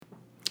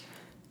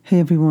Hey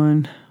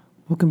everyone,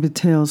 welcome to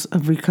Tales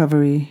of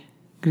Recovery.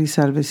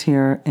 Grisalves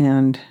here,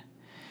 and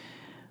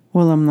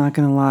well, I'm not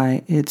gonna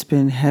lie, it's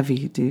been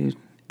heavy, dude.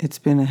 It's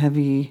been a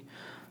heavy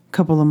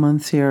couple of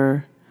months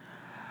here.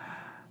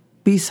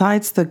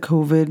 Besides the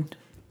COVID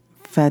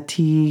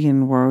fatigue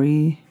and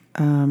worry,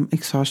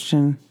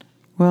 exhaustion,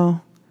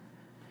 well,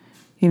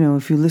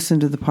 if you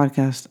listen to the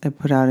podcast I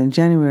put out in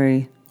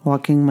January,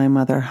 Walking My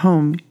Mother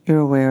Home, you're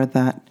aware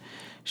that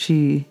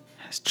she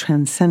has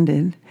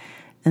transcended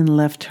and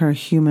left her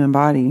human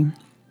body.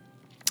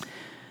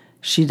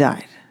 She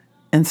died.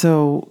 And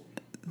so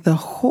the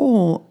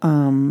whole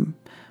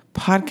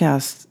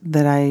podcast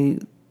that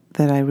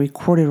I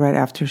recorded right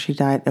after she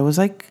died, it was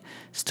like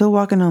still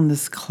walking on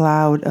this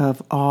cloud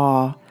of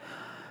awe,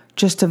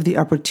 just of the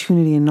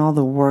opportunity and all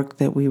the work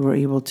that we were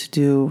able to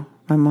do,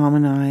 my mom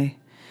and I,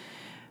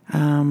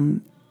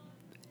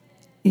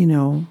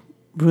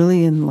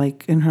 really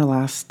in her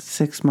last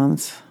 6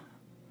 months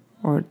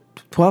or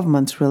 12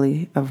 months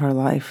really of her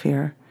life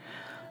here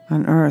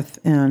on earth.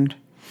 And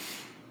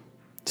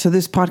so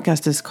this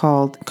podcast is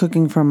called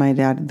Cooking for My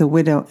Dad, The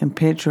Widow and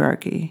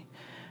Patriarchy.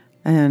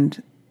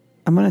 And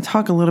I'm going to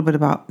talk a little bit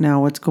about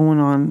now what's going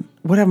on,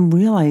 what I'm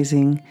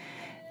realizing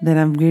that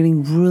I'm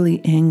getting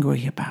really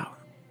angry about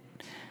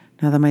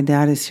now that my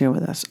dad is here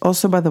with us.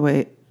 Also, by the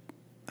way,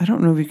 I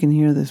don't know if you can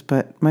hear this,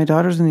 but my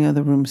daughter's in the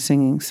other room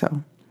singing.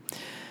 So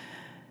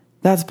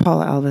that's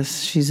Paula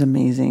Alves. She's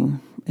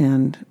amazing.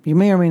 And you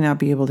may or may not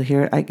be able to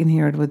hear it. I can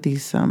hear it with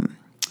these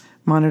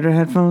monitor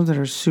headphones that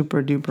are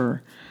super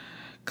duper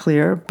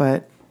clear.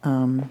 But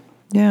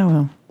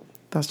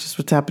that's just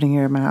what's happening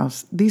here at my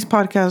house. These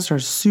podcasts are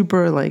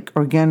super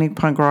organic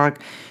punk rock.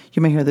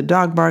 You may hear the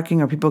dog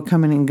barking or people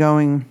coming and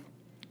going.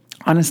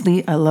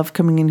 Honestly, I love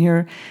coming in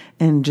here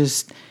and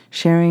just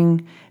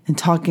sharing and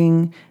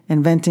talking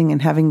and venting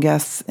and having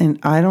guests. And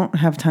I don't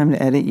have time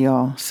to edit,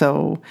 y'all.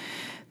 So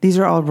these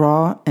are all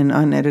raw and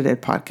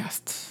unedited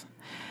podcasts.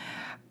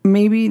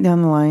 Maybe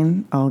down the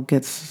line, I'll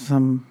get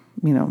some,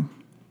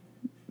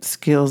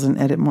 skills and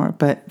edit more.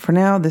 But for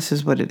now, this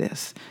is what it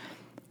is.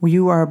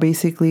 You are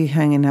basically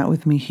hanging out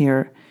with me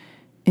here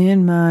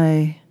in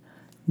my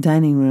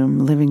dining room,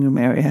 living room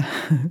area.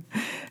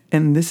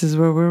 And this is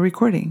where we're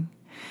recording.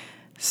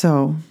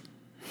 So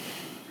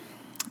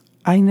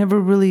I never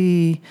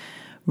really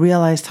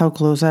realized how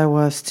close I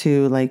was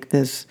to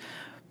this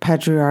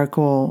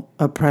patriarchal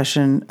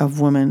oppression of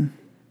women,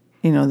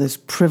 this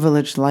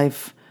privileged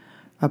life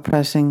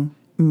oppressing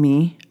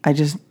me.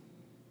 This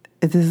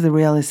is the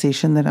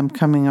realization that I'm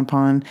coming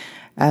upon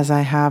as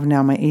I have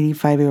now my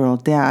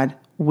 85-year-old dad,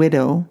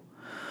 widow,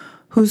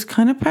 who's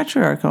kind of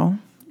patriarchal,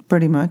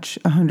 pretty much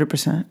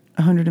 100%,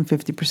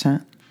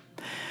 150%.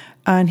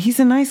 And he's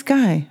a nice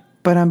guy,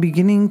 but I'm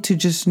beginning to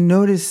just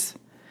notice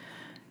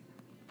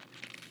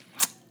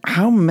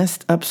how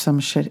messed up some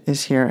shit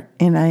is here.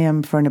 And I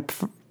am, for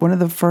one of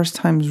the first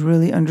times,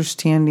 really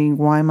understanding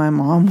why my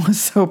mom was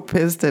so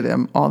pissed at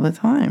him all the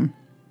time.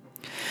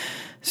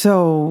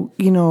 So,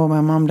 my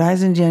mom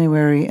dies in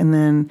January, and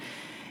then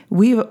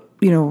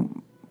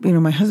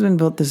my husband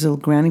built this little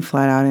granny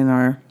flat out in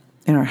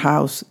our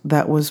house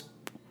that was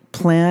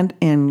planned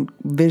and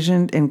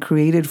visioned and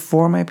created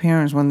for my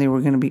parents when they were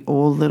going to be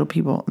old little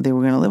people. They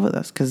were going to live with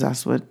us because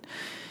that's what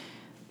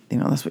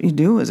you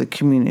do as a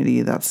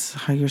community. That's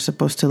how you're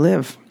supposed to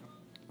live.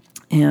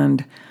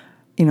 And,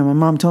 my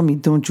mom told me,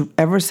 don't you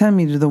ever send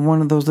me to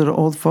one of those little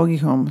old fogey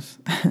homes.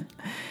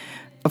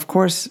 Of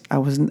course,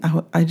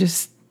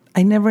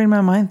 I never in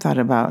my mind thought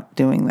about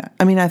doing that.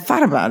 I mean, I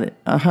thought about it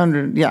I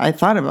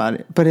thought about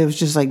it, but it was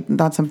just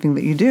not something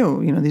that you do.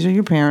 These are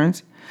your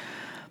parents.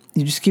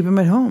 You just keep them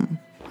at home.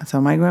 That's how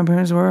my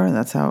grandparents were.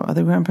 That's how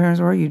other grandparents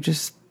were. It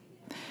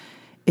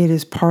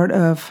is part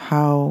of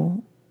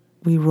how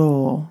we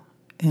roll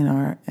in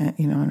our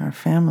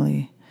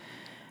family.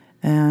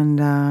 And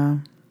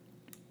the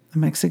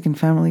Mexican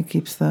family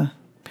keeps the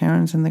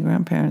parents and the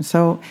grandparents.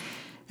 So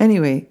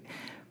anyway,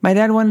 my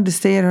dad wanted to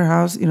stay at her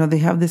house. They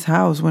have this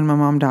house when my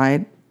mom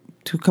died,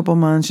 to a couple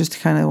months just to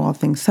kind of while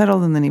things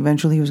settled. And then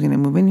eventually he was going to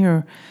move in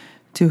here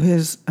to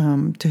his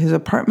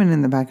apartment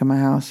in the back of my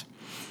house.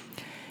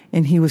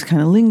 And he was kind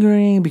of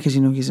lingering because,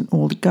 he's an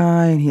old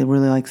guy and he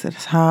really likes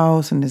his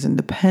house and his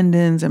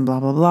independence and blah,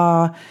 blah,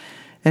 blah.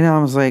 And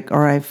I was like, all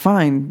right,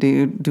 fine,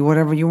 dude, do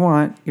whatever you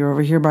want. You're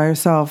over here by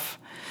yourself.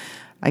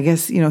 I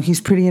guess, he's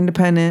pretty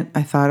independent.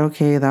 I thought,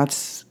 okay,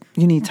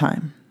 you need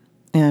time.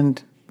 And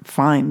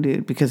fine,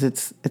 dude, because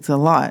it's a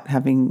lot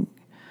having,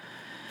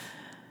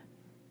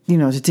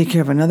 to take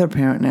care of another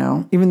parent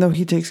now, even though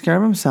he takes care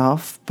of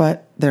himself.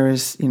 But there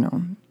is,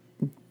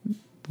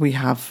 we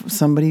have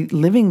somebody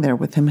living there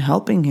with him,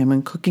 helping him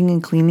and cooking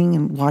and cleaning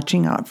and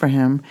watching out for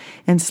him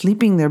and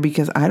sleeping there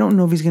because I don't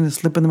know if he's going to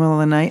slip in the middle of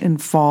the night and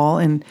fall.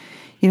 And,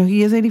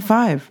 he is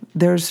 85.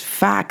 There's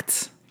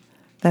facts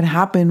that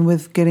happen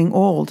with getting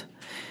old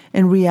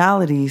and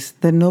realities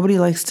that nobody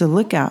likes to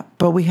look at,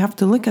 but we have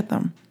to look at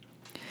them.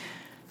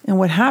 And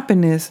what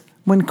happened is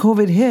when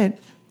COVID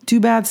hit, too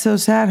bad, so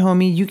sad,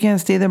 homie. You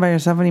can't stay there by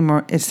yourself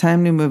anymore. It's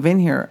time to move in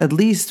here, at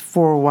least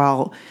for a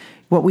while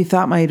what we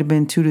thought might have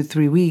been 2 to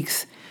 3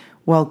 weeks,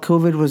 while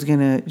COVID was going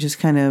to just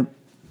kind of,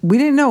 we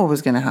didn't know what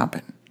was going to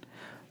happen.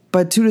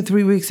 But 2 to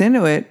 3 weeks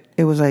into it,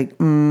 it was like,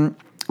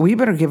 we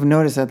better give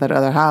notice at that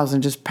other house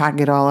and just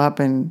pack it all up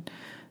and,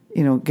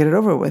 get it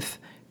over with.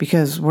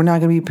 Because we're not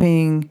going to be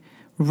paying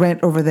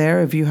rent over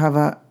there if you have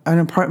an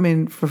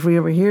apartment for free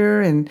over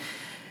here. And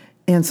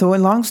so,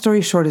 long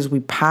story short, is we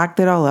packed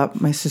it all up,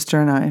 my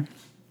sister and I,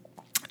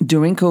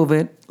 during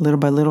COVID, little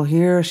by little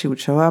here. She would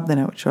show up, then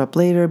I would show up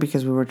later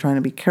because we were trying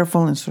to be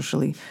careful and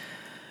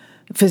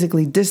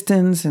physically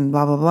distance and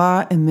blah, blah,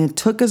 blah. And it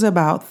took us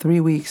about 3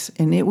 weeks,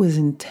 and it was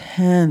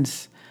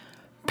intense,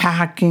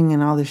 packing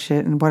and all this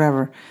shit and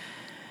whatever.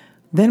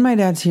 Then my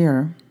dad's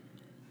here,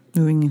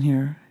 moving in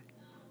here.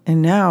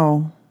 And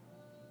now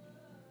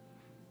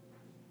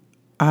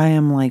I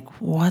am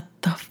like, what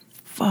the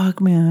fuck,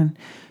 man?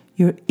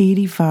 You're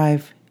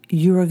 85.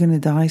 You are going to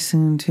die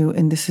soon too.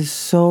 And this is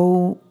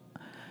so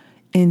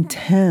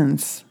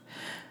intense.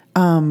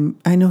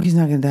 I know he's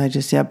not going to die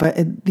just yet,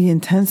 but the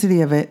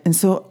intensity of it. And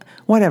so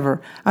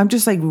whatever, I'm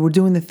just like, we're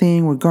doing the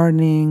thing, we're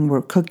gardening,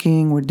 we're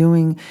cooking,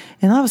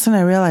 and all of a sudden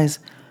I realize,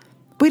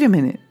 wait a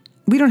minute,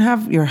 we don't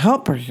have your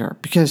helper here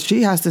because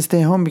she has to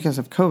stay home because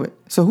of COVID.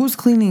 So who's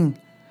cleaning,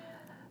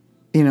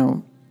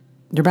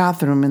 your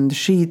bathroom and the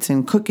sheets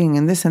and cooking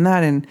and this and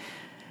that?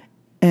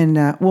 And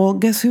well,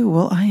 guess who?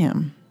 Well, I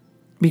am.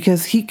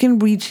 Because he can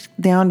reach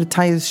down to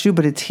tie his shoe,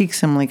 but it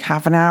takes him like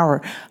half an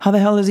hour. How the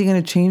hell is he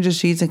going to change the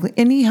sheets?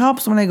 And he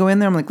helps when I go in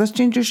there. I'm like, let's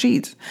change your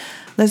sheets.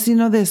 Let's,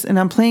 this. And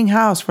I'm playing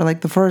house for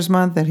like the first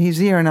month that he's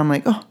here. And I'm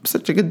like, oh, I'm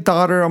such a good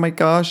daughter. Oh my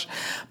gosh.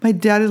 My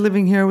dad is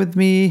living here with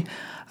me.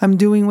 I'm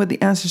doing what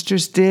the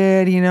ancestors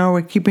did.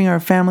 We're keeping our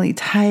family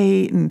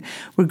tight and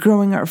we're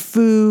growing our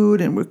food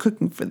and we're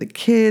cooking for the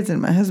kids.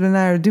 And my husband and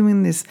I are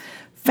doing this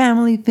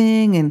family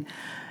thing.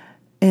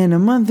 And a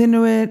month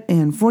into it,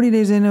 and 40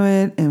 days into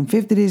it, and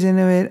 50 days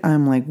into it,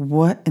 I'm like,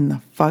 what in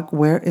the fuck?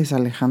 Where is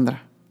Alejandra,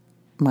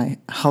 my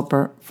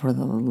helper, for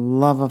the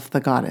love of the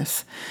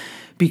goddess?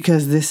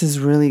 Because this is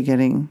really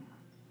getting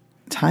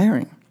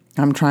tiring.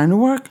 I'm trying to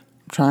work.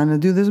 I'm trying to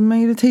do these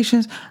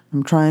meditations.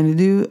 I'm trying to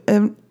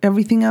do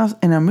everything else.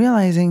 And I'm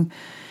realizing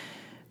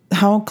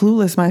how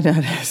clueless my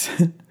dad is.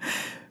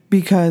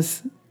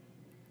 Because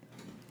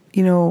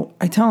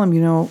I tell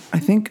him, I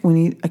think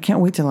I can't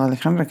wait till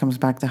Alejandra comes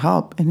back to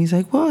help. And he's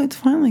like, well, it's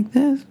fine like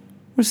this.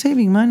 We're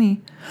saving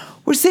money.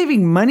 We're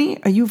saving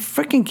money? Are you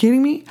freaking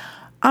kidding me?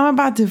 I'm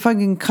about to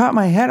fucking cut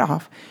my head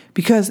off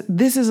because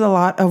this is a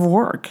lot of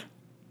work.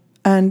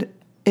 And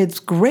it's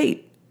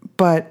great,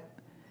 but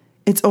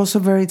it's also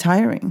very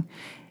tiring.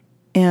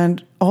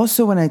 And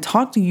also when I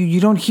talk to you, you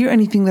don't hear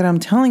anything that I'm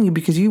telling you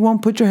because you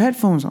won't put your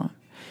headphones on.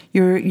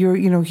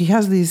 He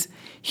has these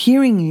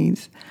hearing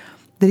aids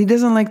that he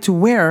doesn't like to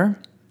wear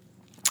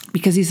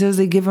because he says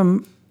they give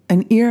him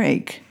an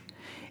earache.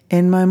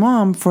 And my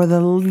mom, for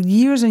the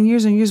years and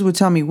years and years, would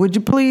tell me, would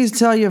you please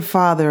tell your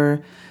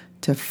father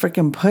to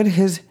freaking put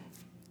his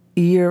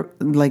ear,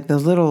 like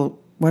those little,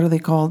 what are they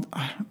called?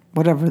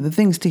 Whatever, the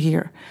things to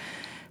hear.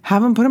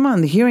 Have him put them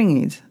on, the hearing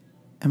aids.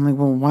 I'm like,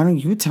 well, why don't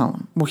you tell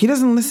him? Well, he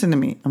doesn't listen to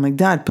me. I'm like,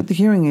 Dad, put the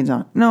hearing aids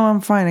on. No, I'm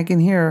fine. I can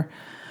hear.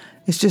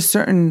 It's just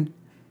certain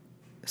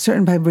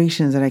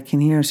vibrations that I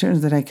can hear, certain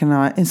that I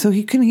cannot. And so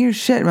he couldn't hear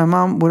shit. My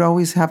mom would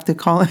always have to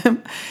call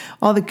him.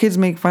 All the kids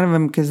make fun of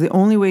him because the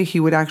only way he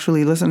would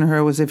actually listen to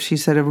her was if she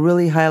said a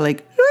really high,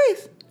 like,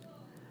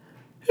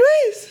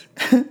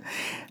 Luis.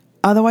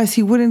 Otherwise,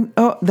 he wouldn't.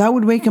 Oh, that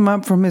would wake him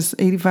up from his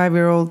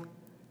 85-year-old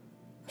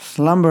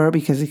slumber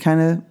because he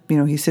kind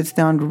of, he sits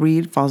down to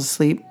read, falls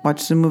asleep,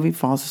 watches a movie,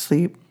 falls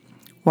asleep,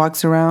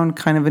 walks around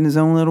kind of in his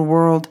own little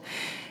world.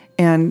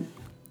 And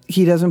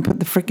he doesn't put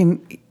the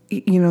freaking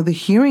the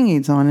hearing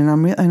aids on, and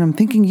I'm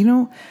thinking,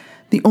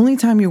 the only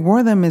time you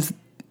wore them is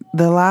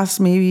the last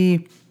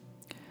maybe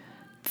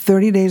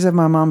 30 days of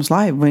my mom's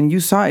life when you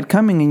saw it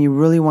coming and you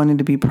really wanted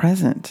to be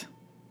present.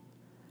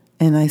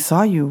 And I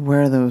saw you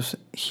wear those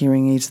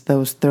hearing aids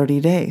those 30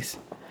 days.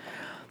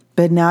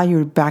 But now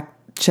you're back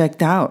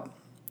checked out.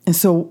 And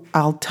so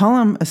I'll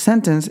tell him a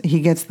sentence.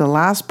 He gets the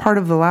last part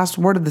of the last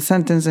word of the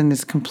sentence and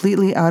is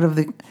completely out of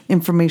the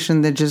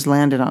information that just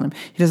landed on him.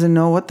 He doesn't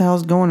know what the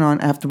hell's going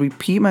on. I have to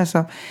repeat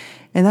myself.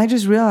 And I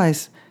just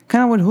realized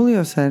kind of what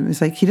Julio said.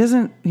 It's like he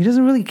doesn't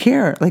really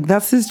care. Like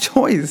that's his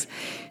choice.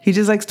 He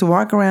just likes to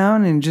walk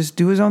around and just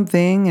do his own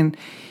thing. And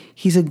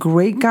he's a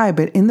great guy.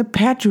 But in the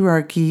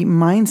patriarchy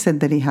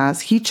mindset that he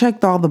has, he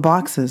checked all the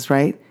boxes,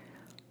 right?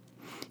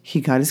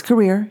 He got his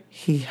career.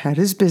 He had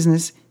his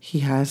business.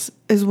 He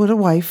is with a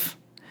wife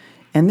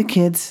and the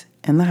kids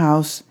and the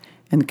house,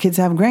 and the kids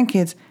have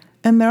grandkids,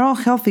 and they're all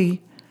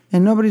healthy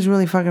and nobody's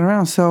really fucking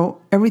around.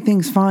 So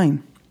everything's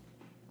fine.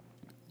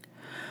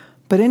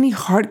 But any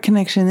heart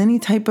connection, any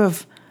type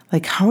of,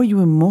 like, how are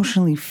you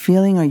emotionally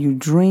feeling? Are you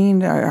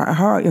drained?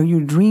 How are your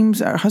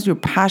dreams? How's your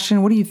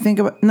passion? What do you think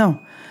about? No,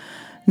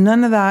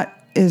 none of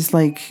that is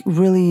like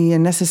really a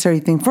necessary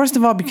thing. First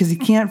of all, because he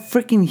can't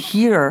freaking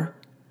hear.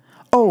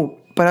 Oh,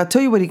 but I'll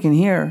tell you what he can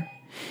hear.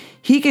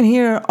 He can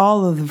hear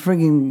all of the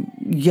friggin'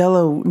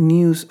 yellow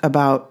news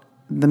about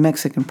the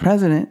Mexican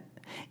president.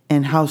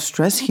 and how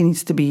stressed he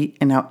needs to be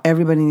and how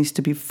everybody needs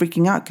to be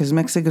freaking out because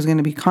Mexico is going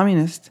to be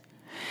communist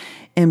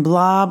and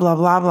blah, blah,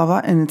 blah, blah,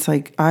 blah. And it's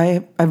like,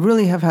 I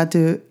really have had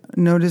to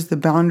notice the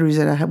boundaries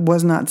that I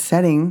was not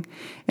setting.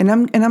 And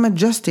I'm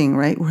adjusting,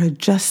 right? We're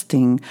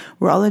adjusting.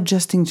 We're all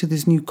adjusting to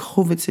this new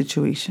COVID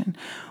situation.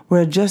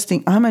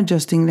 I'm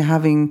adjusting to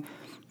having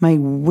my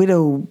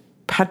widow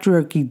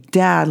patriarchy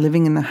dad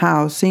living in the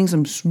house saying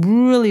some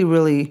really,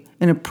 really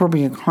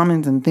inappropriate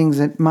comments and things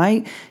that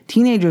my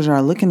teenagers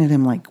are looking at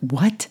him like,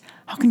 what?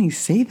 How can he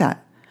say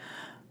that?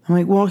 I'm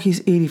like, well, he's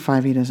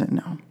 85. He doesn't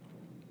know.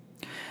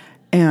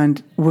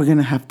 And we're going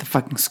to have to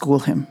fucking school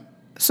him.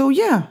 So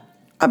yeah,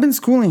 I've been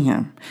schooling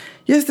him.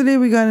 Yesterday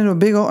we got into a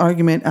big old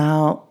argument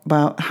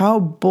about how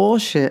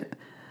bullshit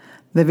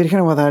the Virgen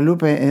of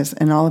Guadalupe is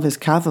and all of his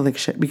Catholic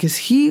shit. Because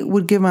he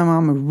would give my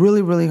mom a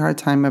really, really hard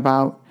time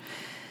about,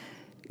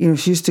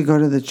 she used to go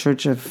to the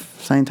Church of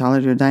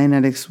Scientology or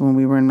Dianetics when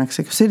we were in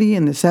Mexico City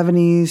in the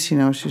 70s. She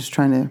was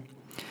trying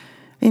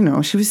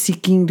to, she was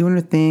seeking, doing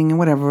her thing and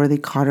whatever. They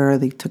caught her.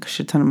 They took a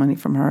shit ton of money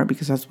from her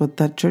because that's what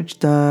that church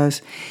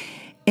does.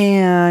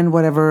 And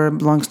whatever,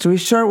 long story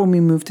short, when we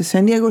moved to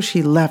San Diego,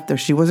 she left there.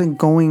 She wasn't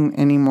going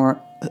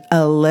anymore,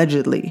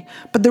 allegedly.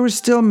 But there was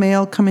still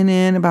mail coming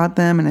in about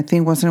them. And I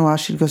think once in a while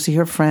she'd go see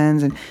her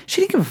friends. And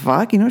she didn't give a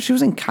fuck. She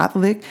wasn't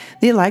Catholic.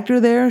 They liked her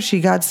there. She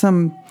got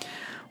some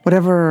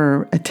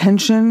whatever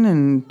attention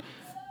and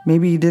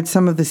maybe did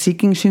some of the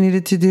seeking she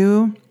needed to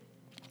do.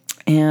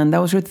 And that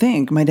was her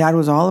thing. My dad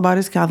was all about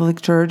his Catholic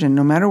church, and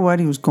no matter what,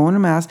 he was going to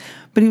Mass,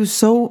 but he was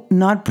so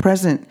not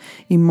present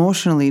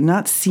emotionally,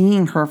 not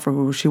seeing her for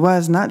who she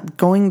was, not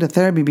going to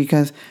therapy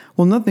because,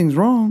 well, nothing's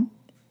wrong.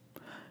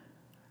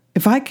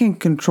 If I can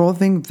control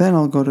things, then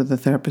I'll go to the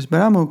therapist,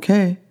 but I'm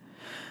okay.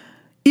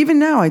 Even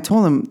now, I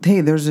told him,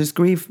 hey, there's this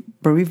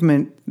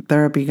bereavement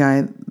therapy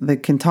guy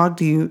that can talk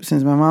to you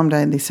since my mom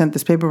died. They sent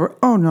this paperwork.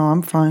 Oh, no,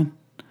 I'm fine.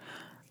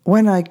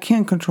 When I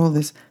can't control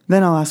this,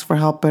 then I'll ask for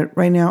help, but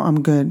right now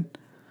I'm good.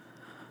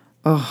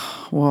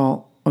 Oh,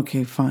 well,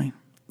 okay, fine.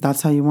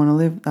 That's how you want to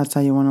live? That's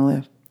how you want to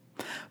live.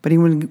 But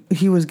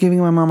he was giving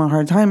my mom a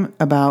hard time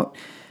about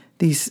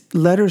these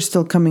letters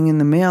still coming in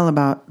the mail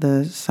about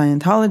the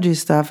Scientology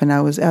stuff, and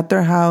I was at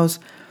their house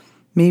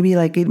maybe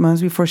like 8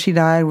 months before she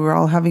died. We were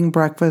all having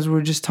breakfast. We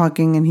were just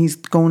talking, and he's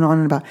going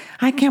on about,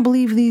 I can't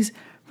believe these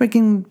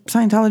freaking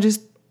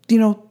Scientologists,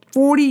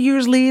 40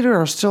 years later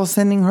are still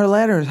sending her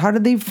letters. How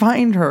did they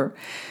find her?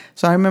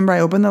 So I remember I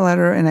opened the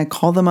letter and I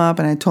called them up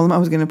and I told them I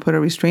was going to put a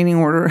restraining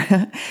order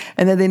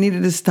and that they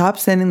needed to stop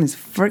sending these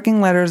freaking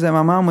letters, that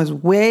my mom was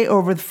way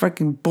over the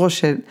freaking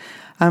bullshit.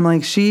 I'm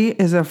like, she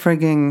is a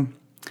freaking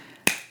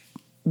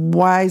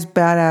wise,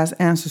 badass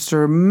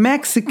ancestor,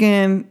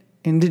 Mexican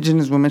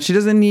indigenous woman. She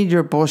doesn't need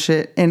your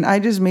bullshit. And I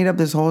just made up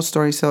this whole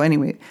story. So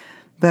anyway,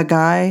 the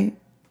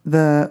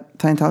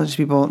Scientologist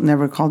people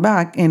never called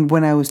back. And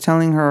when I was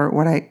telling her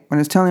when I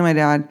was telling my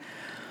dad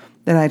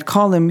that I'd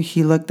called him,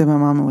 he looked at my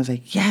mom and was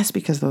like, yes,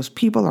 because those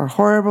people are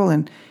horrible.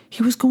 And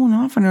he was going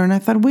off on her. And I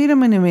thought, wait a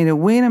minute,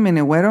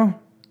 güero.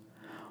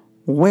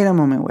 Wait a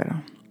moment,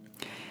 güero.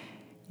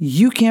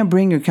 You can't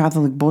bring your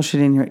Catholic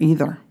bullshit in here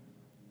either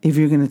if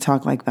you're going to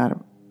talk like that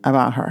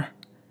about her.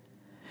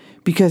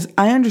 Because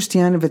I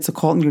understand if it's a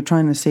cult and you're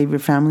trying to save your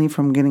family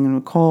from getting in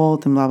a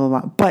cult and blah, blah,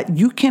 blah. But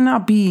you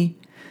cannot be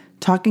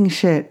talking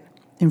shit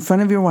in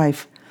front of your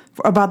wife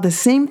about the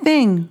same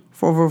thing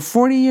for over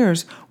 40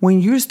 years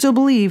when you still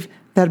believe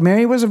that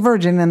Mary was a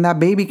virgin and that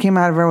baby came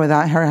out of her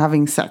without her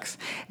having sex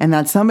and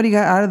that somebody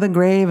got out of the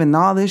grave and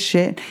all this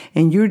shit,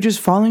 and you're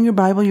just following your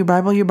Bible,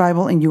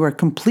 and you are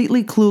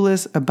completely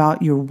clueless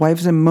about your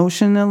wife's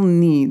emotional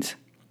needs.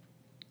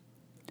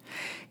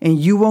 And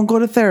you won't go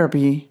to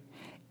therapy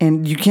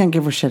and you can't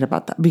give a shit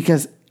about that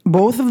because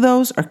both of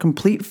those are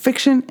complete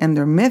fiction and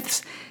they're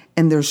myths.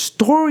 And there's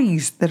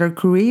stories that are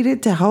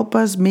created to help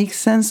us make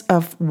sense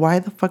of why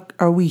the fuck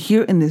are we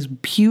here in this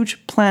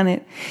huge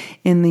planet,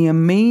 in the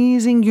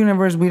amazing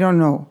universe we don't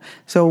know.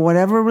 So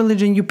whatever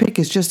religion you pick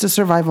is just a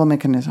survival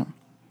mechanism.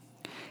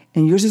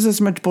 And yours is as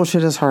much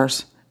bullshit as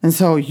hers. And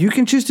so you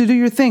can choose to do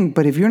your thing,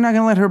 but if you're not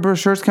going to let her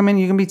brochures come in,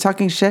 you're going to be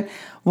talking shit,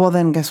 well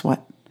then guess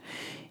what?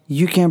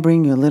 You can't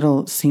bring your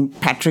little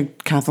St.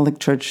 Patrick Catholic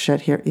Church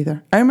shit here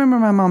either. I remember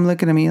my mom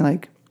looking at me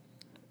like,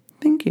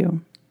 thank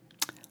you.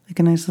 Like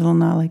a nice little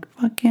nod, like,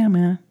 fuck yeah,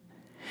 man.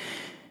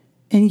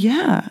 And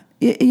yeah,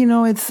 I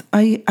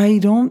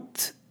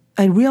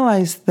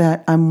realized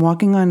that I'm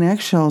walking on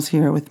eggshells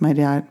here with my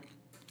dad,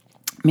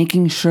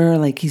 making sure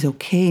like he's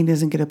okay, he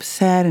doesn't get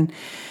upset.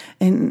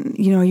 And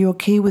are you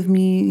okay with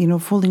me,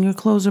 folding your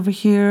clothes over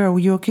here? Are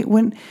you okay?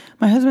 When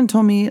my husband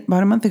told me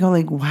about a month ago,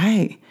 like,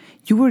 why?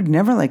 You were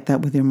never like that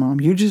with your mom.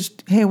 You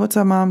just, hey, what's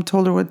up, mom?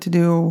 Told her what to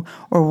do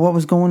or what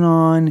was going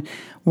on.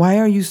 Why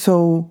are you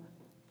so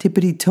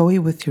tippity-toey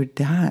with your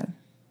dad?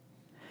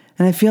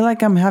 And I feel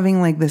like I'm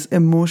having like this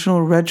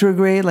emotional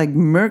retrograde, like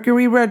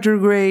Mercury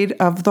retrograde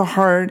of the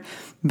heart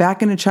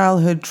back into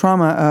childhood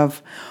trauma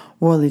of,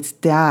 well, it's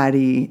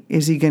daddy.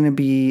 Is he going to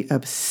be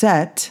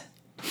upset?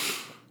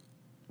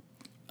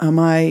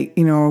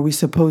 Are we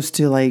supposed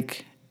to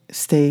like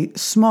stay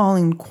small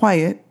and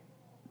quiet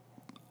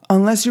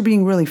unless you're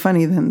being really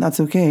funny, then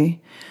that's okay.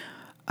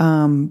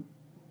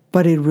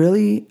 But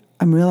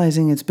I'm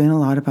realizing it's been a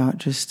lot about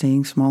just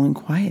staying small and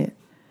quiet.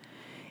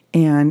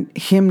 And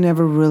him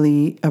never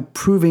really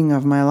approving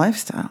of my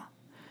lifestyle.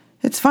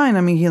 It's fine.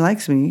 I mean, he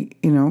likes me,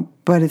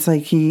 but it's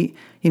like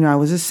I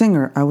was a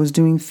singer. I was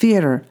doing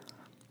theater.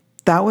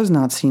 That was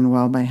not seen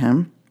well by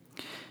him.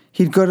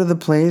 He'd go to the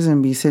plays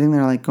and be sitting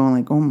there going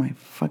like, oh my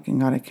fucking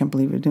God, I can't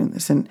believe you're doing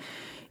this. And,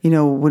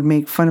 would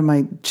make fun of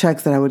my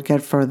checks that I would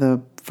get for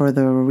the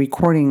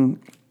recording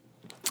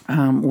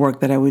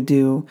work that I would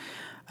do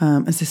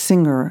as a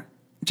singer.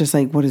 Just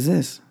like, what is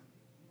this?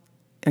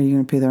 Are you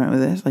going to pay the rent with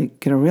this? Like,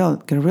 get a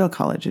real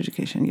college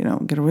education,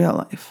 get a real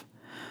life.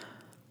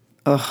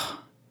 Ugh.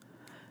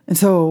 And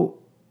so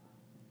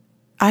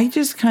I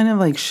just kind of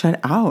like shut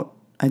out.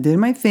 I did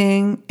my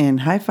thing and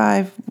high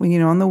five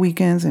when, on the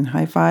weekends, and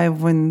high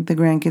five when the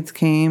grandkids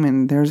came,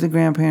 and there's the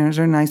grandparents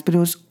are nice. But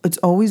it's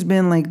always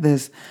been like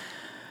this.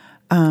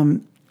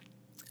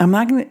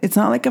 It's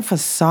not like a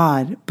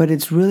facade, but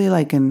it's really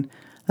like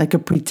a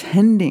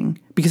pretending,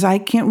 because I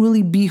can't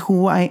really be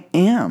who I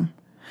am.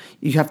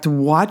 You have to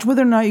watch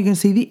whether or not you can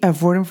say the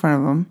F word in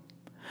front of them.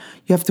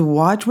 You have to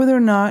watch whether or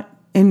not,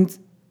 and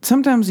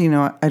sometimes,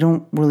 I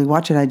don't really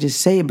watch it. I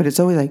just say it, but it's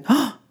always like,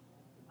 oh,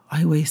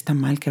 ay, güey, está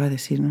mal, ¿qué va a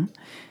decir, no?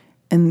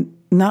 And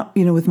not,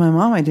 with my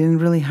mom, I didn't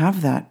really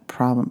have that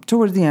problem.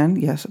 Towards the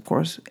end, yes, of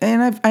course.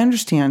 And I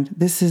understand.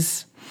 This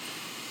is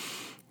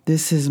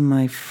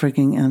my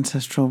freaking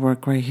ancestral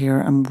work right here.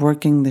 I'm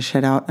working the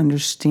shit out,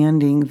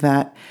 understanding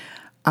that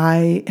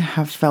I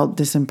have felt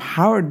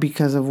disempowered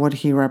because of what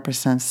he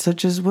represents,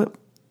 such as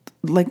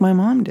like my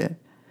mom did.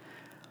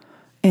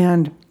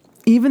 And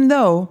even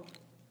though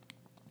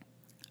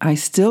I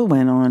still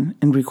went on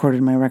and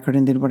recorded my record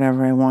and did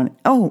whatever I wanted.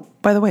 Oh,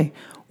 by the way,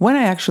 when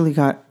I actually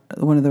got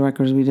one of the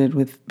records we did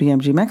with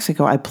BMG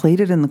Mexico, I played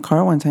it in the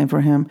car one time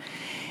for him.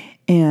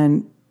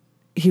 And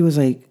he was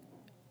like,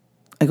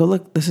 I go,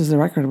 look, this is the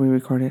record we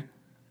recorded.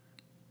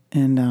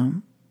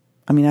 And,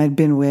 I'd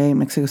been away in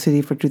Mexico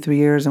City for 2-3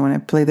 years. And when I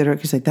played the record,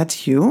 he's like,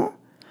 that's you?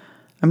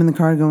 I'm in the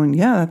car going,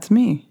 yeah, that's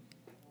me.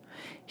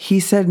 He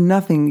said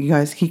nothing, you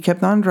guys. He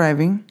kept on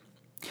driving.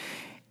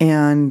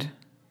 And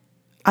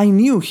I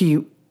knew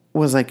he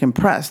was like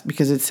impressed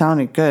because it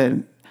sounded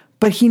good.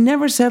 But he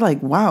never said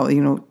like, wow,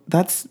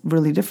 that's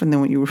really different than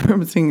what you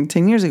were singing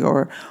 10 years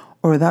ago,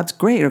 or that's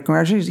great, or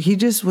congratulations. He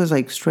just was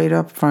like straight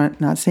up front,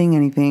 not saying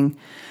anything.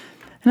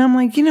 And I'm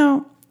like, I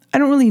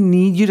don't really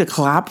need you to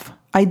clap.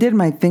 I did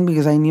my thing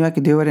because I knew I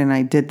could do it, and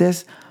I did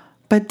this.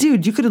 But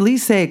dude, you could at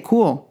least say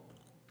cool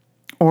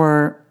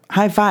or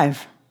high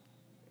five.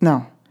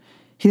 No,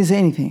 he didn't say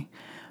anything.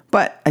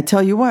 But I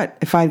tell you what,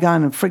 if I'd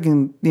gotten a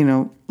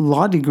freaking,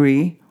 law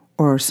degree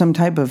or some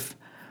type of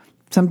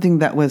something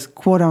that was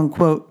quote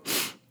unquote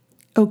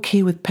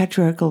okay with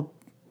patriarchal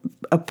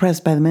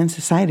oppressed by the men's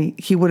society,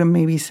 he would have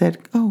maybe said,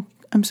 oh,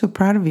 I'm so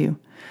proud of you.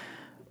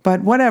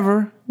 But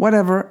whatever.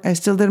 I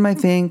still did my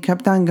thing,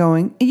 kept on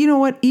going. And you know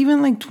what?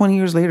 Even like 20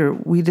 years later,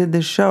 we did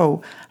this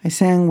show. I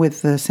sang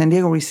with the San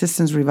Diego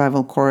Resistance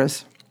Revival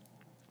Chorus.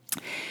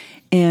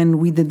 And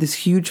we did this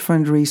huge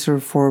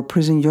fundraiser for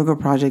Prison Yoga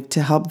Project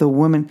to help the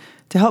women,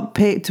 to help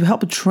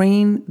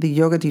train the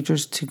yoga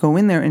teachers to go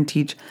in there and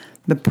teach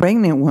the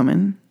pregnant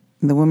women,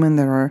 the women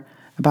that are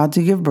about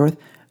to give birth,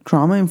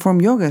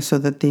 trauma-informed yoga, so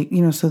that they,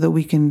 so that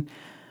we can,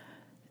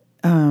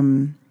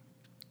 man,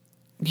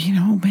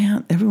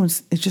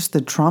 it's just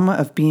the trauma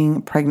of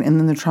being pregnant, and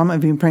then the trauma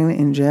of being pregnant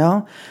in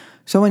jail.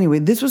 So anyway,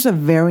 this was a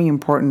very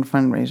important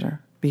fundraiser,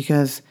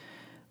 because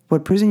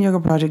what Prison Yoga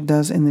Project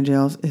does in the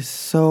jails is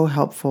so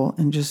helpful,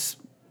 and just,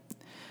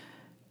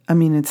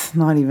 it's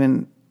not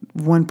even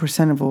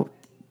 1% of what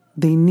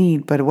they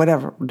need, but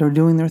whatever. They're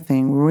doing their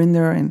thing. We were in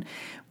there, and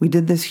we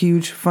did this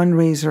huge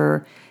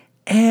fundraiser.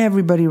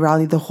 Everybody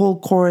rallied. The whole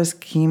chorus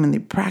came, and they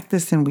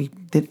practiced, and we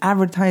did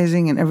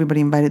advertising, and everybody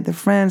invited their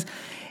friends.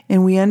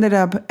 And we ended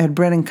up at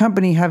Bread and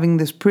Company having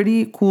this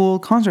pretty cool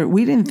concert.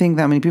 We didn't think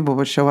that many people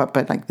would show up,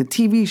 but like the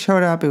TV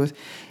showed up. It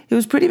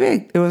was pretty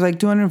big. It was like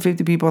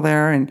 250 people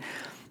there, and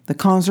the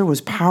concert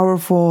was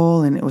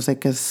powerful, and it was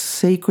like a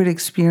sacred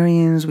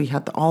experience. We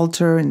had the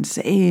altar and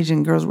sage,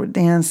 and girls were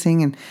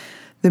dancing, and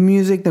the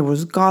music, there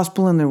was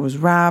gospel, and there was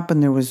rap,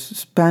 and there was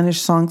Spanish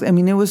songs.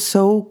 It was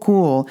so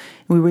cool.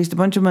 We raised a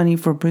bunch of money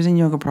for Prison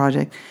Yoga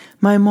Project.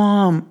 My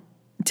mom,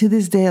 to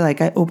this day,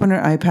 like, I open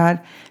her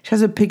iPad, she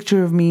has a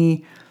picture of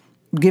me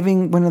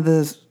giving one of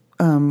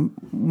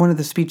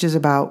the speeches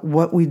about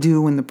what we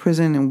do in the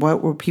prison and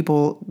what were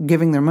people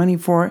giving their money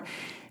for.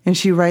 And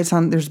she writes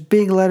there's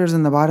big letters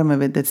in the bottom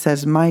of it that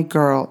says, my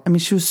girl.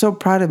 She was so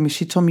proud of me.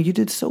 She told me, you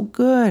did so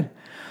good.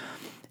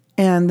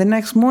 And the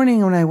next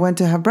morning when I went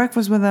to have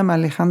breakfast with them,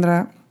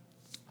 Alejandra,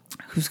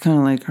 who's kind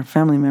of like our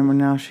family member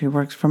now, she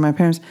works for my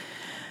parents.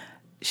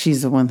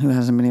 She's the one who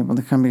hasn't been able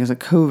to come because of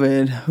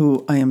COVID,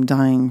 who I am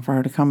dying for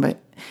her to come.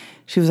 But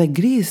she was like,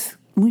 Gris,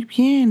 muy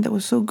bien, that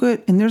was so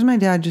good. And there's my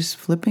dad just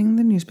flipping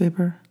the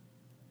newspaper.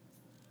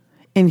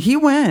 And he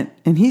went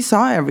and he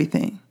saw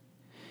everything,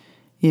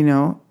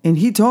 and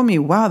he told me,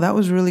 wow, that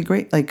was really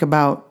great. Like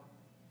about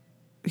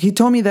he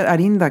told me that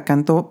Arinda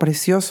cantó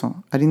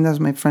precioso. Arinda's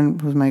my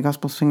friend, who's my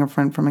gospel singer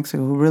friend from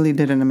Mexico, who really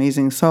did an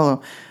amazing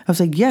solo. I was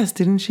like, yes,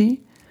 didn't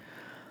she?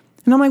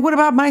 And I'm like, what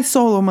about my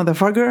solo,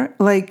 motherfucker?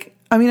 Like,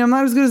 I mean, I'm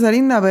not as good as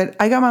Arinda, but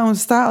I got my own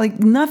style. Like,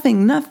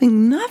 nothing.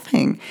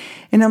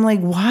 And I'm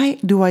like, why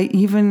do I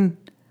even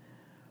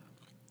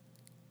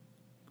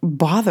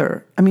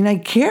bother? I mean, I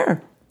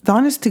care. The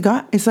honest to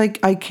God, it's like,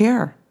 I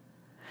care.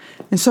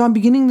 And so I'm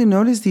beginning to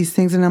notice these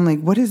things, and I'm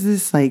like, what is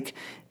this like?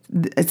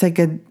 It's like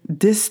a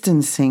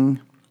distancing.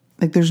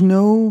 Like there's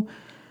no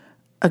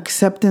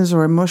acceptance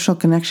or emotional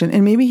connection.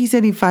 And maybe he's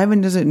 85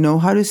 and doesn't know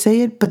how to say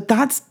it, but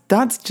that's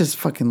just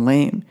fucking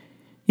lame.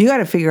 You got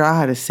to figure out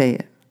how to say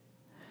it.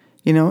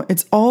 You know,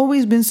 it's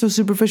always been so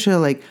superficial.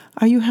 Like,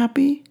 are you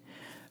happy?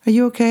 Are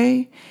you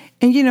okay?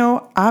 And, you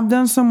know, I've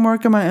done some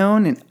work on my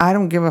own, and I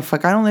don't give a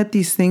fuck. I don't let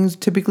these things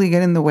typically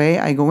get in the way.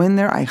 I go in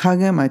there, I hug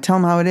him, I tell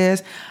him how it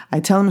is.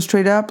 I tell him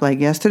straight up, like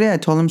yesterday, I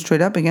told him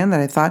straight up again that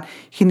I thought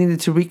he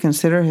needed to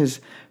reconsider his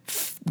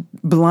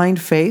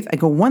blind faith. I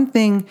go, one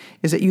thing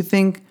is that you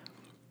think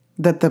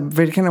that the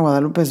Virgen of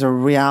Guadalupe is a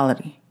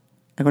reality.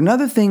 I go,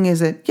 another thing is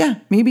that, yeah,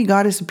 maybe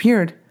God has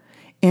appeared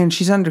and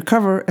she's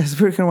undercover as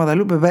Virgen of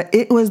Guadalupe, but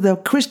it was the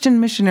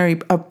Christian missionary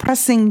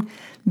oppressing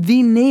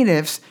the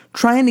natives,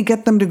 trying to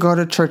get them to go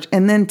to church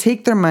and then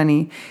take their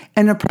money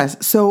and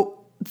oppress. So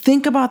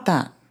think about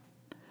that.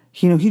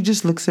 You know, he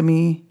just looks at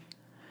me,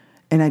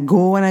 and I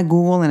go and I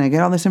Google and I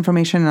get all this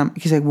information. And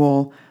he's like,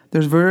 well,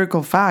 there's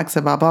veridical facts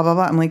about blah, blah,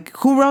 blah. I'm like,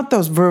 who wrote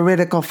those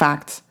veridical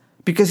facts?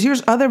 Because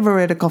here's other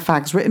veridical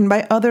facts written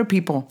by other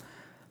people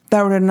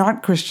that were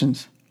not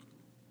Christians,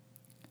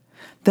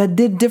 that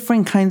did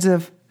different kinds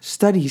of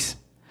studies.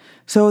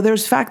 So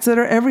there's facts that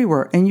are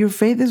everywhere, and your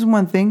faith is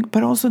one thing,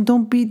 but also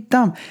don't be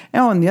dumb.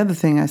 Oh, and the other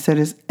thing I said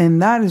is,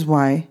 and that is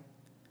why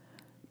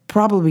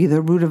probably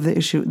the root of the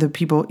issue, the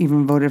people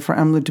even voted for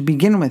AMLO to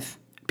begin with,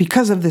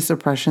 because of this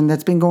oppression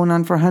that's been going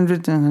on for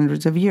hundreds and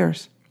hundreds of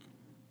years.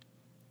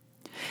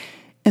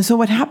 And so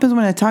what happens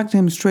when I talk to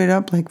him straight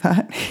up like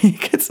that, he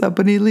gets up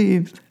and he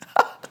leaves.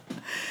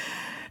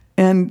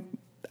 And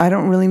I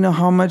don't really know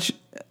how much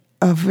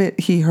of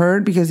it he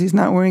heard because he's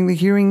not wearing the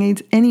hearing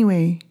aids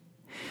anyway.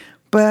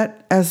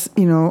 But as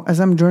you know, as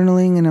I'm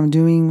journaling and I'm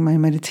doing my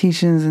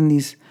meditations and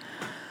these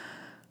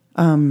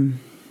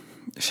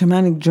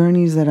shamanic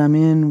journeys that I'm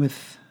in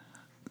with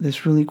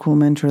this really cool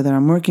mentor that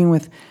I'm working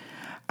with,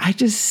 I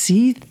just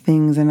see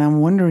things and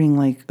I'm wondering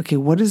like, okay,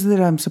 what is it that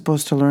I'm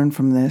supposed to learn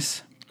from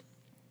this?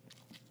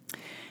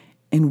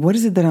 And what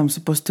is it that I'm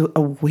supposed to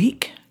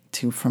awake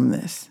to from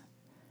this?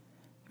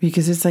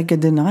 Because it's like a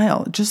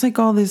denial, just like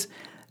all this,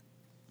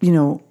 you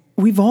know,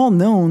 we've all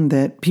known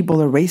that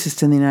people are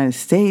racist in the United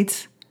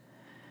States.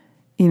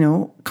 You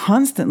know,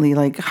 constantly,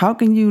 like, how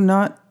can you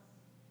not,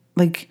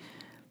 like,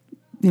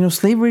 you know,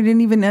 slavery didn't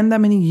even end that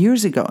many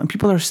years ago, and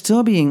people are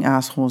still being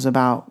assholes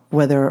about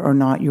whether or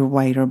not you're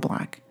white or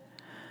black.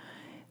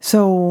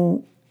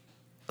 So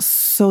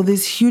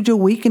this huge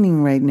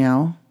awakening right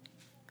now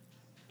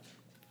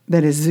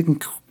that is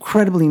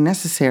incredibly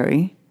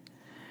necessary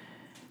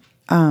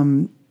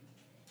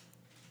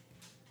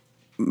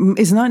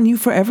is not new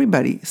for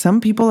everybody. Some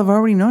people have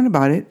already known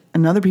about it,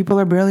 and other people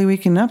are barely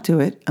waking up to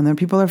it, and other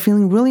people are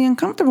feeling really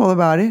uncomfortable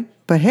about it.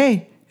 But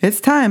hey,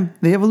 it's time.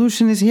 The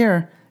evolution is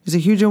here. There's a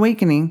huge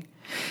awakening.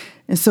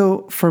 And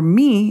so for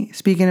me,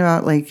 speaking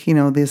about like, you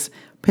know, this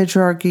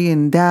patriarchy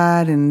and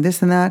dad and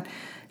this and that,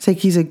 it's like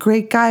he's a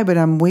great guy, but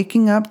I'm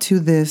waking up to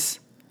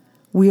this.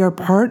 We are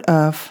part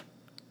of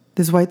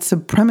this white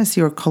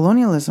supremacy or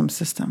colonialism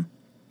system.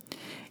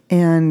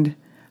 And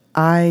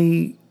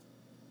I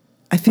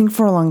think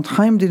for a long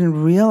time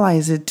didn't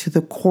realize it to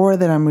the core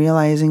that I'm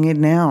realizing it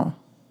now.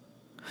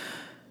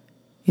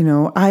 You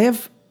know, I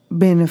have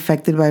been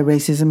affected by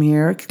racism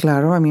here.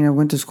 Claro, I mean, I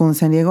went to school in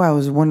San Diego. I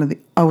was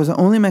the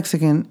only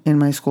Mexican in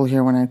my school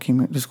here when I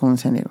came to school in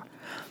San Diego.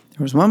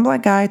 There was one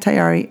black guy,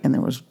 Tayari, and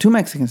there was two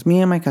Mexicans, me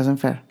and my cousin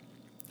Fer.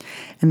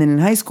 And then in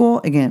high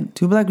school, again,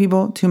 two black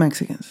people, two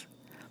Mexicans.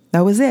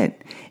 That was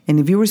it. And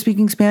if you were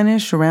speaking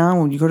Spanish around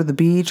when you go to the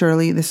beach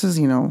early, this is,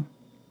 you know,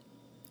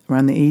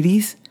 around the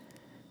 80s,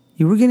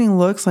 you were getting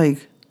looks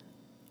like,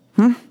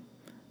 why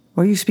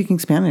are you speaking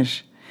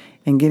Spanish?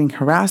 And getting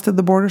harassed at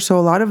the border. So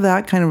a lot of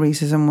that kind of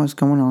racism was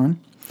going on.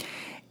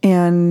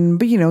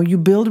 But you know, you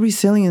build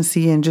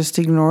resiliency and just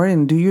ignore it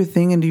and do your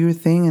thing and do your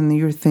thing and do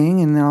your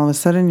thing. And then all of a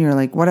sudden you're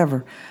like,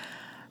 whatever.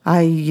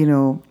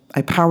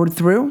 I powered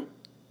through.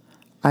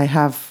 I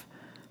have,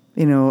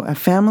 you know, a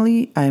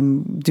family.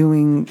 I'm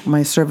doing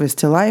my service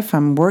to life.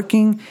 I'm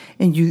working.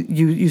 And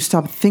you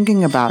stop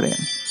thinking about it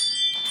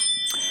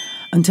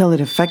until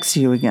it affects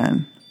you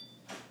again.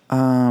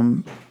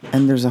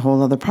 And there's a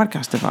whole other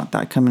podcast about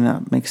that coming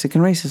up,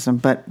 Mexican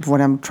racism. But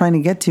what I'm trying to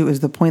get to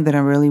is the point that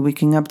I'm really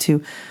waking up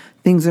to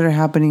things that are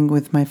happening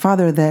with my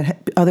father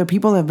that other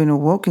people have been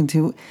awoken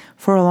to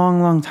for a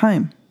long, long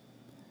time.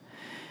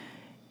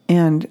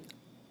 And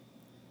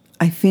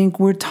I think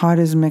we're taught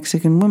as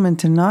Mexican women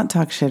to not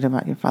talk shit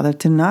about your father,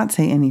 to not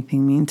say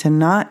anything mean, to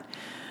not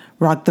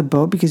rock the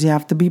boat because you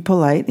have to be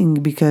polite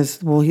and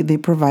because, well, they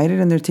provided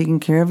and they're taking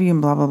care of you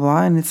and blah, blah,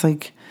 blah. And it's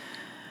like,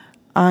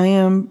 I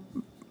am,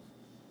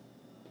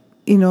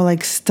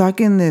 like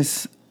stuck in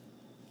this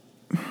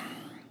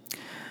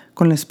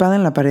con la espada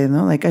en la pared,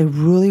 no? Like, I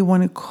really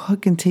want to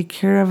cook and take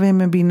care of him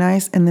and be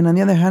nice. And then on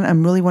the other hand,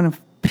 I'm really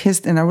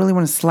pissed and I really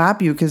want to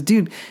slap you because,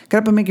 dude, get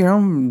up and make your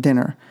own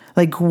dinner.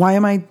 Like, why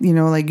am I, you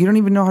don't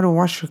even know how to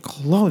wash your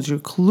clothes. You're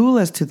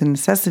clueless to the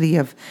necessity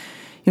of,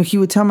 he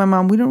would tell my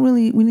mom, we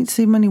need to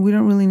save money. We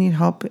don't really need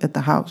help at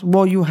the house.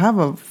 Well, you have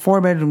a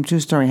 4-bedroom,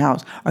 2-story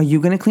house. Are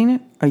you going to clean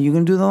it? Are you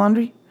going to do the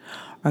laundry?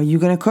 Are you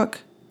going to cook?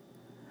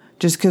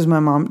 Just because my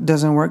mom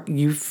doesn't work,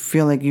 you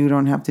feel like you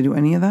don't have to do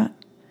any of that?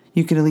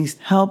 You could at least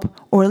help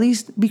or at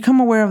least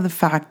become aware of the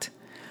fact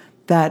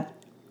that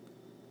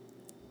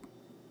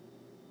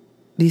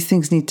these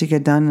things need to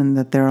get done and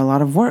that they're a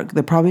lot of work.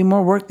 They're probably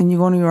more work than you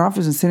going to your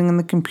office and sitting on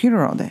the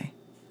computer all day.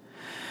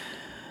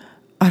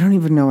 I don't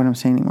even know what I'm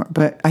saying anymore,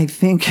 but I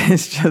think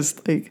it's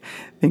just like,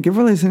 thank you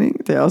for listening.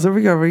 Tales of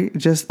Recovery.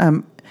 Just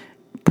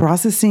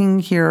processing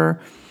here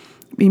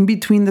in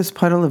between this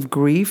puddle of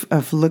grief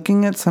of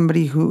looking at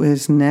somebody who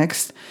is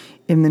next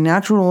in the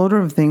natural order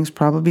of things,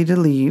 probably to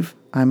leave.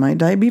 I might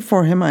die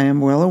before him. I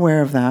am well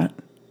aware of that.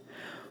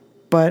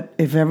 But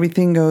if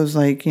everything goes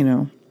like,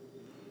 kind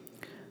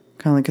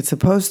of like it's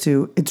supposed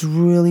to, it's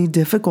really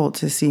difficult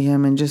to see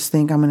him and just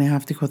think I'm going to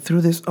have to go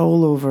through this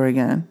all over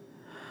again.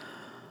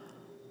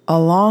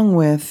 Along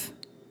with,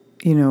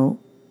 we're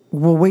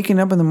waking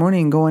up in the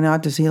morning and going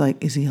out to see,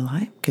 like, is he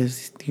alive?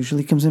 Because he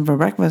usually comes in for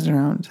breakfast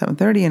around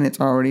 7:30 and it's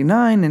already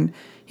 9. And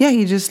yeah,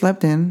 he just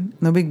slept in.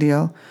 No big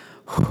deal.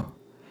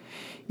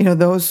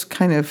 Those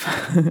kind of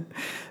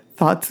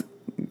thoughts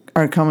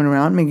are coming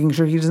around, making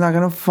sure he's not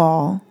going to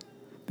fall,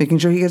 making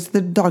sure he gets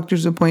the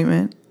doctor's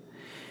appointment.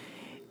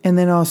 And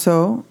then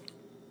also,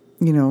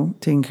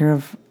 taking care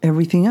of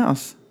everything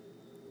else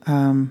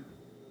on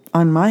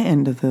my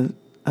end of the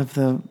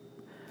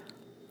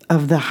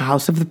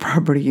house, of the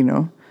property,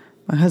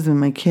 my husband,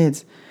 my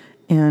kids.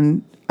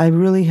 And I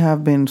really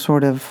have been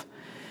sort of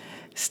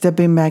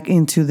stepping back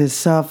into this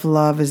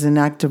self-love as an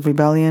act of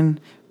rebellion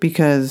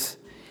because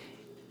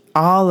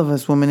all of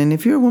us women, and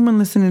if you're a woman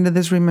listening to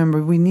this,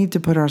 remember, we need to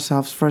put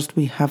ourselves first.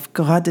 We have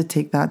got to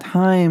take that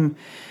time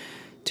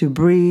to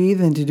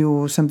breathe and to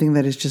do something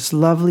that is just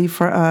lovely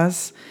for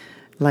us.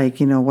 Like,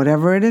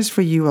 whatever it is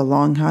for you, a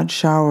long hot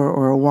shower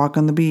or a walk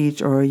on the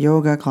beach or a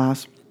yoga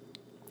class,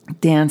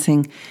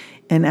 dancing,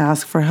 and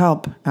ask for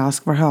help.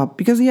 Ask for help.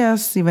 Because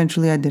yes,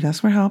 eventually I did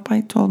ask for help.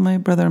 I told my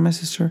brother and my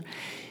sister,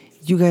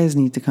 you guys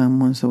need to come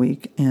once a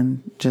week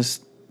and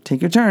just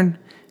take your turn.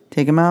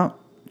 Take him out,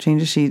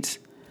 change the sheets,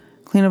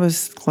 clean up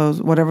his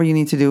clothes, whatever you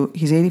need to do.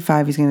 He's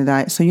 85, he's going to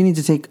die. So you need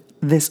to take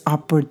this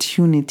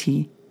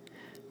opportunity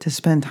to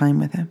spend time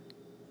with him.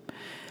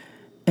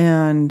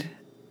 And,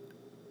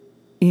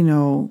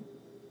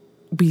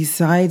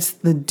 besides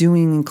the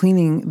doing and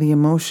cleaning, the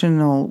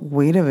emotional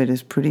weight of it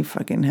is pretty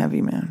fucking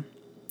heavy, man.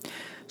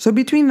 So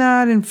between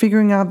that and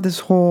figuring out this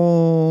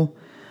whole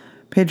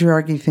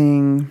patriarchy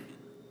thing,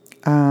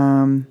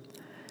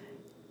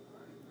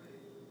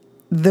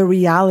 the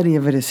reality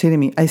of it is hitting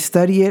me. I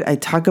study it. I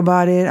talk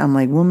about it. I'm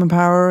like, woman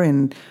power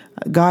and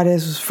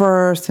goddess was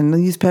first. And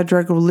these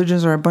patriarchal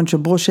religions are a bunch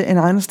of bullshit. And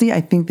honestly,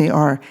 I think they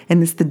are.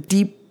 And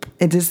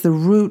it is the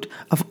root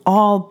of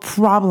all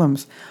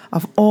problems,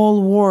 of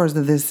all wars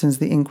of this, since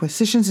the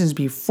Inquisition, since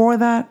before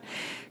that,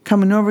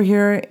 coming over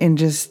here and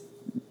just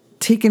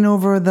taking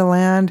over the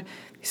land.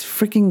 It's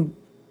freaking,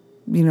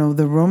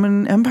 the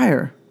Roman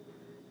Empire.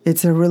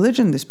 It's a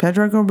religion, this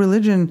patriarchal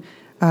religion.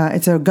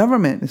 It's a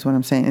government, is what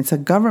I'm saying. It's a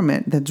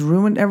government that's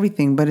ruined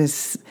everything, but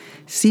it's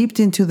seeped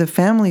into the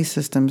family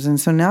systems. And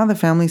so now the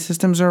family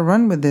systems are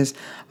run with this.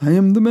 I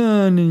am the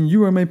man and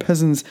you are my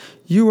peasants.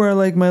 You are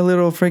like my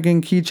little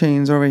freaking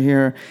keychains over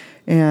here.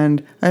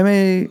 And I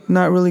may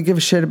not really give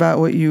a shit about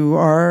what you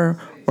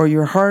are or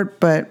your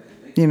heart, but,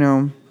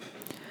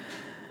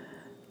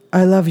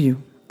 I love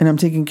you and I'm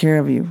taking care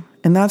of you.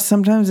 And that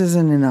sometimes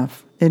isn't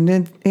enough. And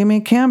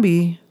it can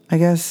be, I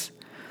guess,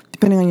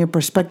 depending on your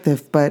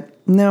perspective. But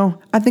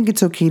no, I think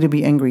it's okay to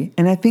be angry.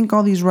 And I think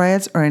all these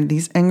riots and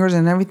these angers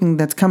and everything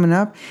that's coming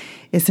up,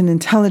 it's an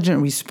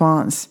intelligent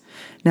response.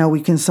 Now,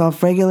 we can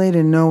self-regulate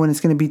and know when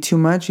it's going to be too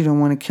much. You don't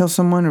want to kill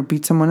someone or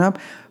beat someone up.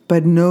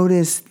 But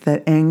notice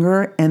that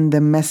anger and the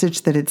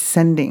message that it's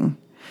sending.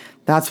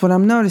 That's what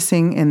I'm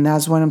noticing. And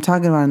that's what I'm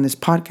talking about in this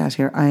podcast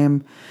here. I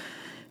am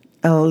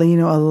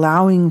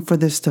allowing for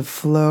this to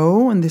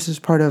flow, and this is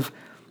part of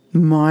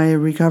my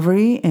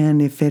recovery,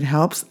 and if it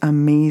helps,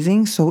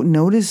 amazing. So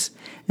notice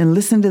and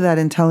listen to that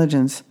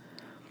intelligence,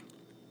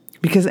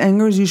 because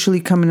anger is usually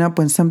coming up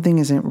when something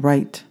isn't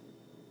right.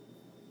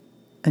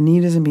 A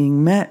need isn't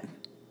being met,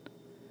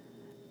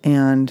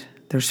 and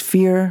there's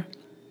fear.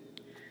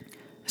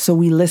 So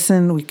we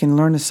listen, we can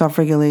learn to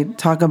self-regulate,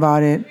 talk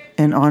about it,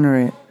 and honor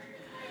it.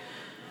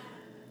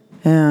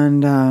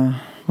 And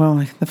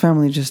the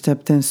family just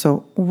stepped in,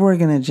 so we're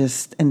going to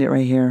just end it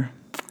right here.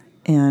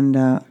 And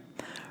we're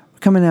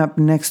coming up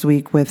next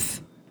week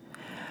with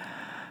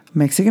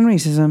Mexican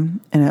racism,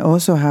 and I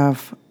also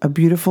have a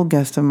beautiful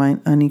guest of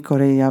mine, Ani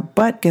Correa.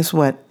 But guess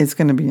what? It's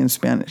going to be in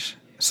Spanish.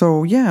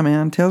 So yeah,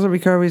 man, Tales of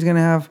Recovery is going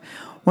to have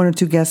one or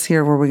two guests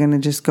here where we're going to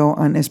just go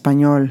on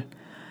Espanol.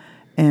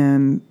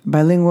 And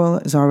bilingual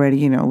is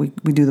already,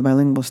 we do the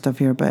bilingual stuff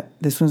here, but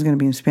this one's going to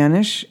be in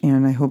Spanish,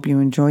 and I hope you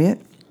enjoy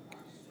it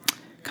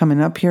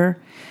coming up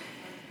here.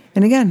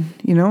 And again,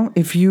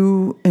 if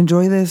you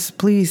enjoy this,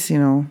 please,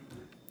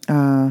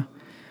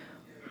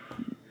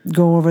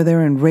 go over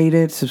there and rate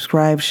it,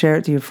 subscribe, share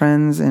it to your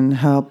friends, and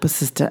help a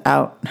sister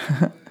out.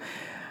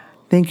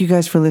 Thank you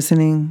guys for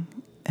listening,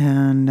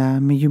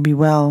 and may you be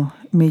well,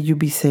 may you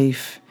be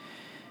safe,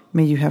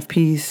 may you have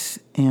peace,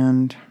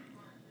 and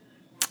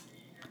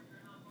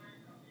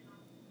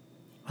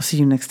I'll see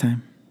you next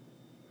time.